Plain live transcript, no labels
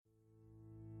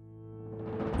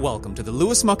Welcome to the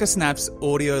Lewis Mocker Snaps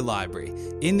audio library.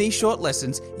 In these short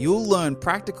lessons, you'll learn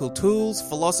practical tools,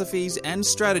 philosophies, and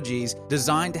strategies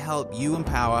designed to help you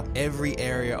empower every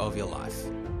area of your life.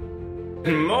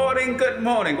 Good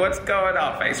morning. What's going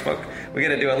on, Facebook? We're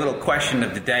going to do a little question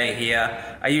of the day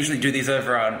here. I usually do these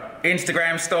over on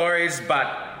Instagram stories,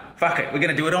 but fuck it, we're going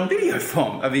to do it on video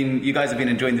form. I mean, you guys have been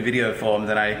enjoying the video forms,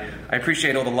 and I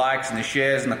appreciate all the likes and the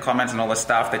shares and the comments and all the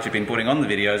stuff that you've been putting on the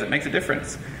videos. It makes a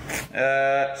difference.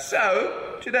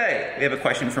 So, today, we have a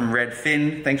question from Red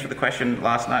Finn. Thanks for the question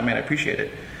last night, man. I appreciate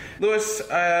it. Lewis,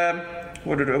 where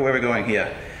are we going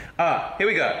here? Here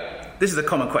we go. This is a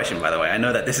common question, by the way. I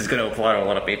know that this is going to apply to a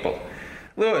lot of people.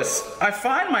 Lewis, I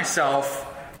find myself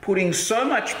putting so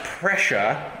much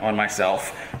pressure on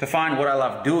myself to find what I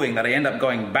love doing that I end up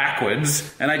going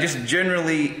backwards, and I just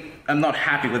generally am not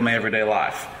happy with my everyday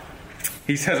life.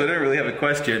 He says, I don't really have a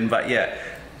question, but yeah.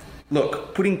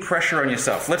 Look, putting pressure on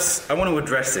yourself. I want to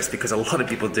address this because a lot of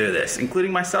people do this,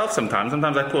 including myself sometimes.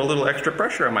 Sometimes I put a little extra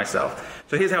pressure on myself.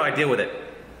 So here's how I deal with it.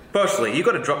 Firstly, you've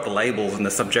got to drop the labels and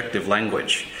the subjective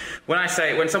language. When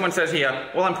someone says here,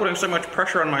 well, I'm putting so much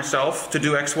pressure on myself to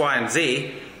do X, Y, and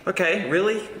Z. Okay,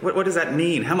 really? What does that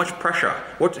mean? How much pressure?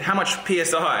 How much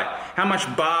PSI? How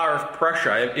much bar of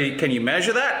pressure? Can you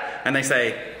measure that? And they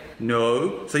say,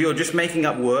 no. So you're just making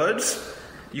up words?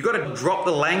 You've got to drop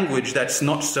the language that's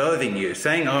not serving you.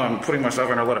 Saying, oh, I'm putting myself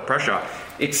under a lot of pressure.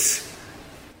 It's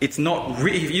not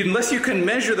unless you can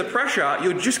measure the pressure,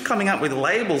 you're just coming up with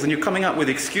labels and you're coming up with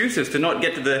excuses to not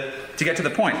get to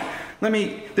the point.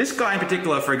 This guy in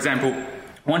particular, for example,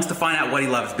 wants to find out what he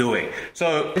loves doing.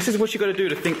 So this is what you got to do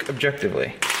to think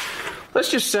objectively.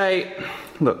 Let's just say,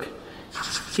 look,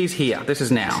 he's here. This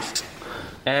is now.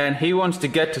 And he wants to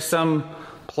get to some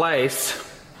place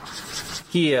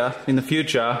here in the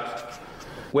future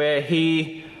where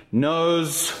he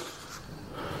knows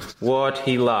what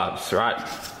he loves, right?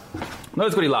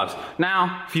 Knows what he loves.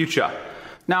 Now, future.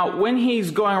 Now, when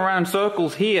he's going around in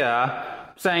circles here,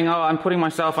 saying, oh, I'm putting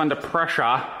myself under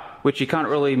pressure, which you can't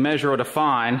really measure or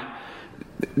define,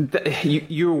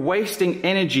 you're wasting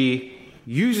energy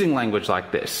using language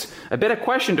like this. A better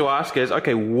question to ask is,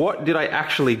 okay, what did I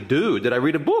actually do? Did I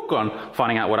read a book on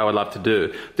finding out what I would love to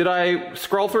do? Did I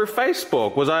scroll through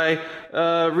Facebook? Was I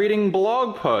reading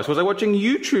blog posts? Was I watching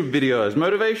YouTube videos,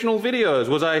 motivational videos?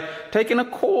 Was I taking a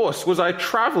course? Was I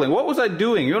traveling? What was I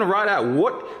doing? You want to write out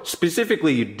what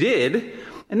specifically you did,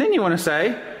 and then you want to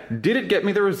say, did it get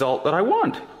me the result that I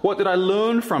want? What did I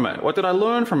learn from it? What did I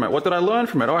learn from it? What did I learn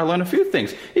from it? Oh, I learned a few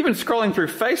things. Even scrolling through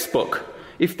Facebook.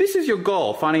 If this is your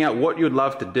goal, finding out what you'd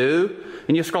love to do,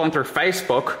 and you're scrolling through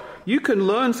Facebook, you can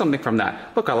learn something from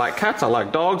that. Look, I like cats, I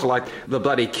like dogs, I like the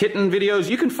bloody kitten videos.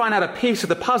 You can find out a piece of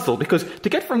the puzzle, because to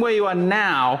get from where you are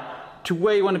now to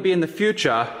where you want to be in the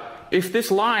future, if this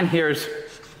line here is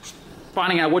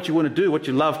finding out what you want to do, what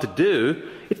you love to do,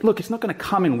 it's not going to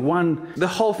come in the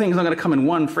whole thing is not going to come in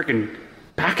one freaking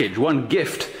package, one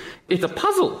gift. It's a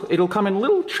puzzle. It'll come in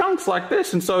little chunks like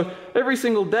this. And so every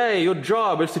single day, your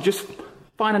job is to just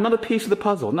find another piece of the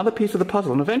puzzle,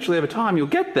 and eventually over time you'll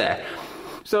get there.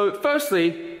 So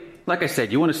firstly, like I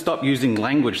said, you want to stop using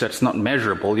language that's not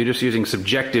measurable. You're just using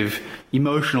subjective,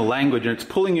 emotional language, and it's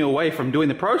pulling you away from doing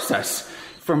the process,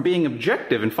 from being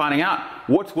objective and finding out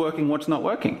what's working, what's not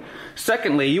working.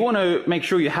 Secondly, you want to make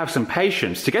sure you have some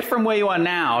patience. To get from where you are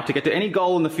now, to get to any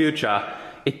goal in the future,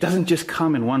 it doesn't just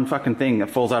come in one fucking thing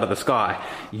that falls out of the sky.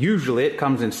 Usually it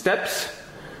comes in steps,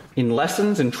 in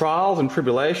lessons, in trials and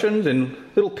tribulations, in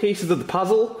little pieces of the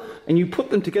puzzle, and you put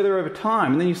them together over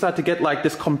time, and then you start to get like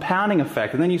this compounding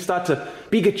effect, and then you start to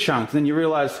bigger chunks, and then you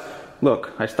realize,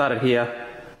 look, I started here,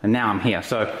 and now I'm here.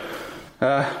 So,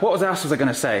 what else was I going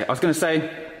to say? I was going to say,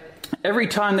 every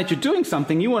time that you're doing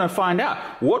something, you want to find out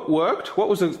what worked, what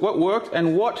worked,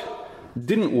 and what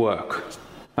didn't work.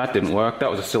 That didn't work. That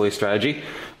was a silly strategy.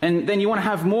 And then you want to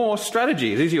have more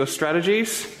strategies. These are your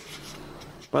strategies,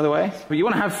 by the way. But you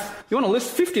want to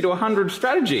list 50 to 100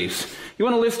 strategies. You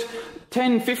want to list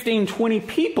 10, 15, 20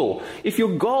 people. If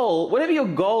your goal, whatever your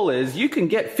goal is, you can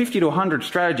get 50 to 100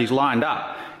 strategies lined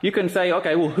up. You can say,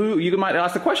 okay, well, you might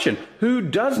ask the question, who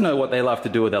does know what they love to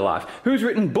do with their life? Who's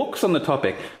written books on the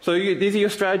topic? So these are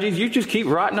your strategies. You just keep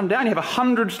writing them down. You have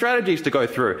 100 strategies to go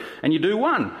through, and you do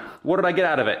one. What did I get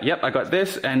out of it? Yep, I got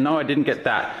this, and no, I didn't get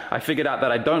that. I figured out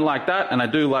that I don't like that, and I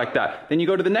do like that. Then you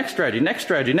go to the next strategy,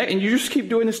 and you just keep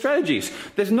doing the strategies.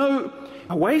 There's no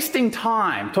wasting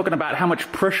time talking about how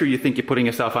much pressure you think you're putting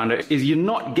yourself under. Is you're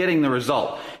not getting the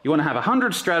result. You want to have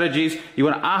 100 strategies. You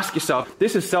want to ask yourself,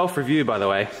 this is self-review, by the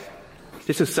way.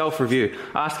 This is self-review.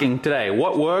 Asking today,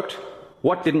 what worked?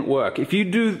 What didn't work? If you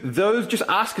do those, just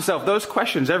ask yourself those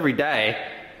questions every day,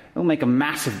 it'll make a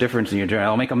massive difference in your journey.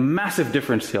 It'll make a massive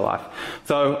difference to your life.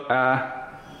 So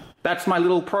that's my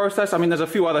little process. I mean, there's a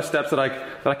few other steps that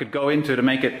I could go into to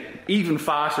make it even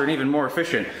faster and even more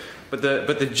efficient. But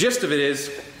the gist of it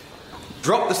is,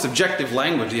 drop the subjective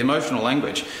language, the emotional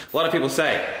language. A lot of people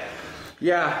say,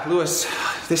 yeah, Lewis,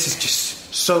 this is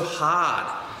just so hard.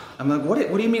 I'm like, what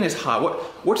do you mean it's hard?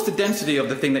 What's the density of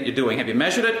the thing that you're doing? Have you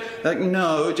measured it? They're like,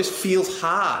 no, it just feels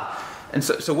hard. And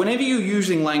so whenever you're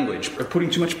using language or putting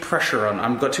too much pressure on,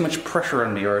 I've got too much pressure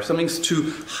on me, or something's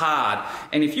too hard,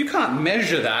 and if you can't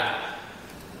measure that,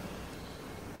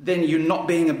 then you're not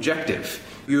being objective.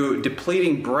 You're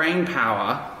depleting brain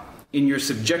power in your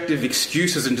subjective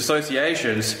excuses and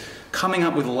dissociations, coming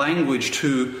up with language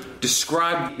to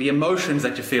describe the emotions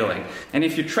that you're feeling. And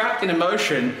if you're trapped in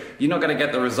emotion, you're not going to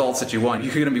get the results that you want.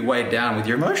 You're going to be weighed down with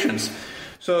your emotions.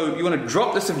 So you want to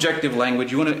drop the subjective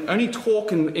language. You want to only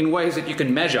talk in ways that you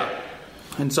can measure.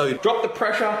 And so you drop the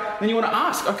pressure, then you want to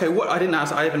ask, okay, I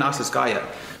haven't asked this guy yet.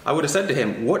 I would have said to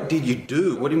him, what did you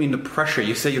do? What do you mean the pressure?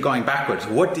 You say you're going backwards.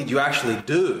 What did you actually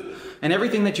do? And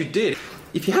everything that you did.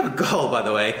 If you have a goal, by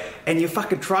the way, and you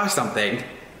fucking try something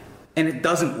and it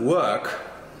doesn't work,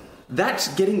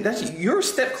 you're a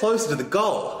step closer to the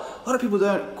goal. A lot of people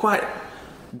don't quite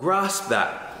grasp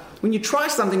that. When you try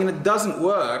something and it doesn't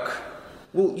work,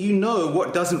 well, you know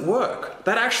what doesn't work.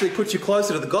 That actually puts you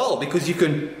closer to the goal, because you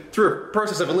can, through a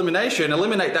process of elimination,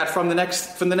 eliminate that from the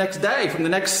next day, from the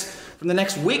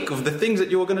next week of the things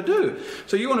that you're going to do.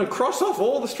 So you want to cross off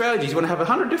all the strategies. You want to have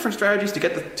 100 different strategies to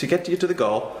get you to the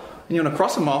goal. And you want to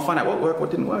cross them all, find out what worked,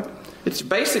 what didn't work. It's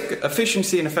basic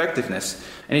efficiency and effectiveness.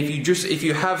 And if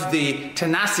you have the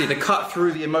tenacity to cut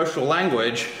through the emotional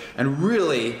language and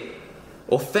really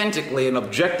authentically and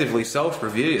objectively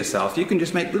self-review yourself, you can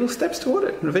just make little steps toward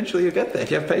it, and eventually you'll get there.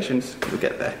 If you have patience, you'll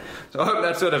get there. So I hope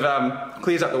that sort of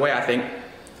clears up the way, I think.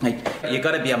 You've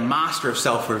got to be a master of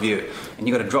self-review, and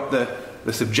you've got to drop the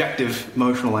subjective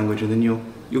emotional language, and then you'll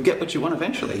get what you want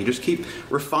eventually. You just keep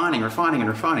refining.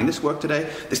 This worked today,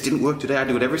 this didn't work today. I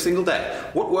do it every single day.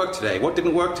 What worked today? What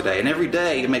didn't work today? And every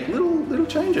day you make little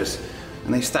changes,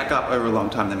 and they stack up over a long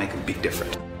time. They make a big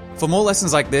difference. For more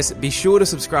lessons like this, be sure to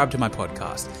subscribe to my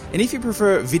podcast. And if you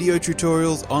prefer video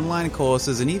tutorials, online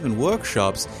courses, and even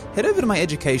workshops, head over to my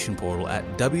education portal at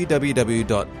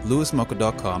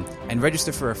www.lewismocker.com and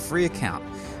register for a free account.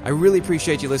 I really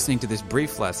appreciate you listening to this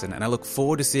brief lesson, and I look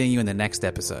forward to seeing you in the next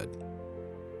episode.